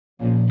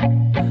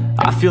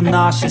feel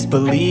nauseous,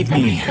 believe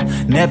me.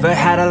 Never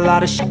had a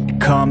lot of shit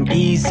come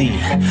easy.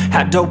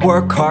 Had to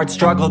work hard,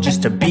 struggle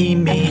just to be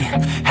me.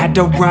 Had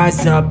to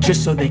rise up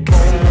just so they could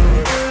see me.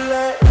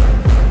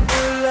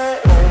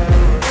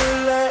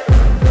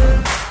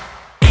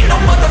 Ain't no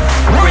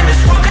motherfucker in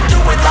this world could do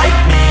it like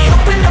me.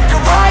 Open up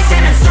your eyes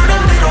and insert a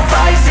little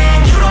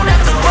rising. You don't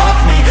have to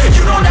love me,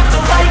 you don't have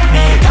to like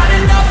me. Got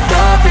enough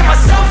love in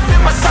myself,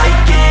 in my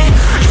psyche.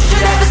 You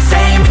should have the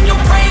same in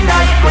your brain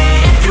nightly.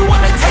 If you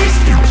wanna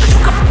taste it, you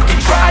can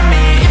fucking try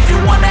me. If you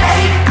wanna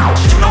hate,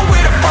 you know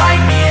where to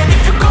find me. And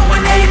if you go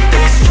and hate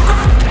this, you can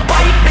fucking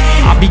bite me.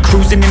 I'll be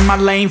cruising in my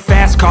lane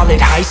fast, call it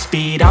high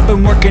speed. I've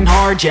been working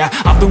hard, yeah,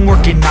 I've been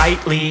working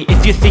nightly.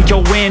 If you think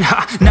you'll win,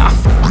 ha, not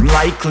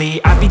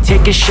likely. I be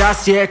taking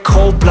shots, yeah,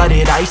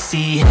 cold-blooded,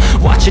 icy.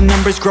 Watching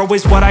numbers grow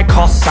is what I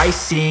call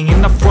sightseeing.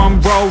 In the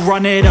front row,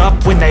 run it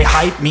up when they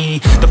hype me.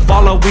 The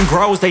following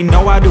grows, they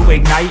know how to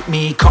ignite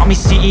me. Call me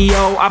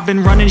CEO, I've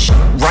been running shit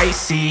right,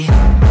 see.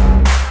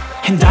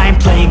 And I ain't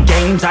playing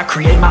games, I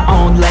create my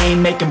own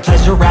lane. Making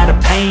pleasure out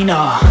of pain,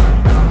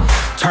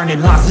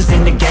 turning losses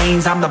into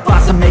gains. I'm the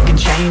boss, I'm making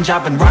change.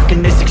 I've been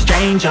rocking this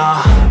exchange,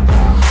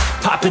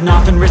 popping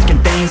off and risking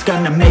things.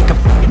 Gonna make a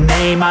fucking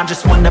name, I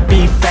just wanna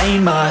be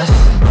famous.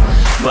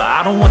 But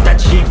I don't want that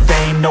cheap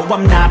fame, no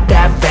I'm not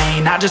that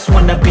vain. I just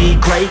wanna be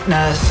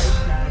greatness.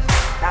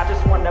 I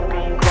just wanna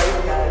be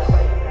greatness.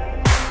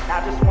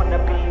 I just wanna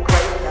be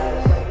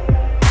greatness.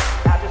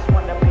 I just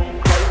wanna be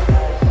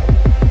greatness.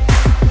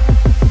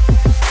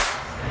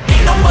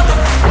 Ain't no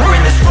motherfucker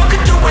in this world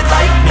could do it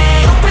like me.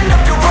 Open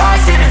up your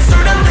eyes and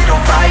insert a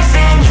little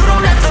rising. You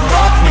don't have to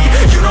love me,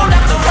 you don't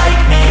have to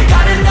like me.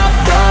 Got enough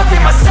love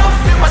in myself,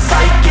 in my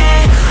psyche.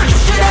 You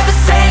should have the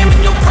same in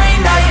your brain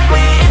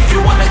nightly. If you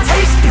wanna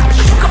taste it,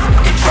 you can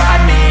fucking try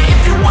me.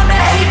 If you wanna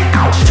hate,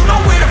 you know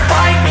where to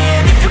find me.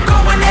 And if you go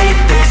and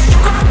hate this, you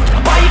can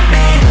fucking bite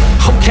me.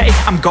 Okay,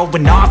 I'm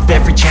going off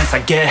every chance I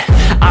get.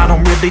 I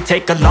don't really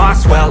take a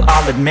loss, well,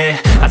 I'll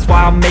admit. That's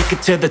why I'll make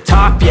it to the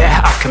top,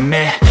 yeah, I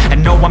commit.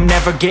 And no, I'm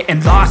never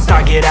getting lost,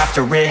 I get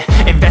after it.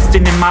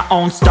 Investing in my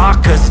own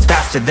stock, cause it's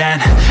faster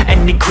than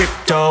any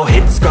crypto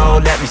hits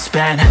go, let me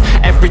spend.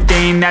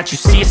 Everything that you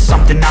see is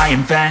something I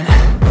invent.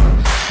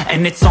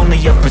 And it's only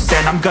a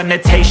percent. I'm gonna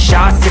take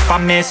shots. If I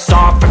miss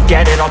all,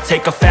 forget it. I'll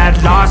take a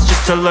fat loss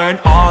just to learn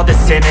all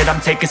that's in it. I'm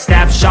taking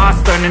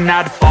snapshots, learning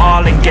how to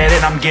fall and get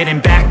it. I'm getting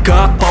back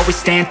up, always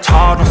stand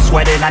tall, don't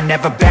sweat it. I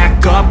never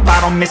back up,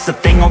 I don't miss a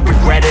thing or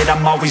regret it.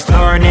 I'm always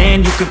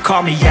learning, you could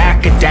call me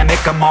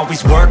academic. I'm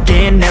always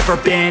working, never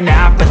been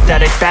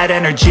apathetic. That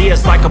energy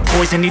is like a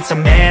poison, needs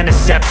some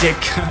antiseptic.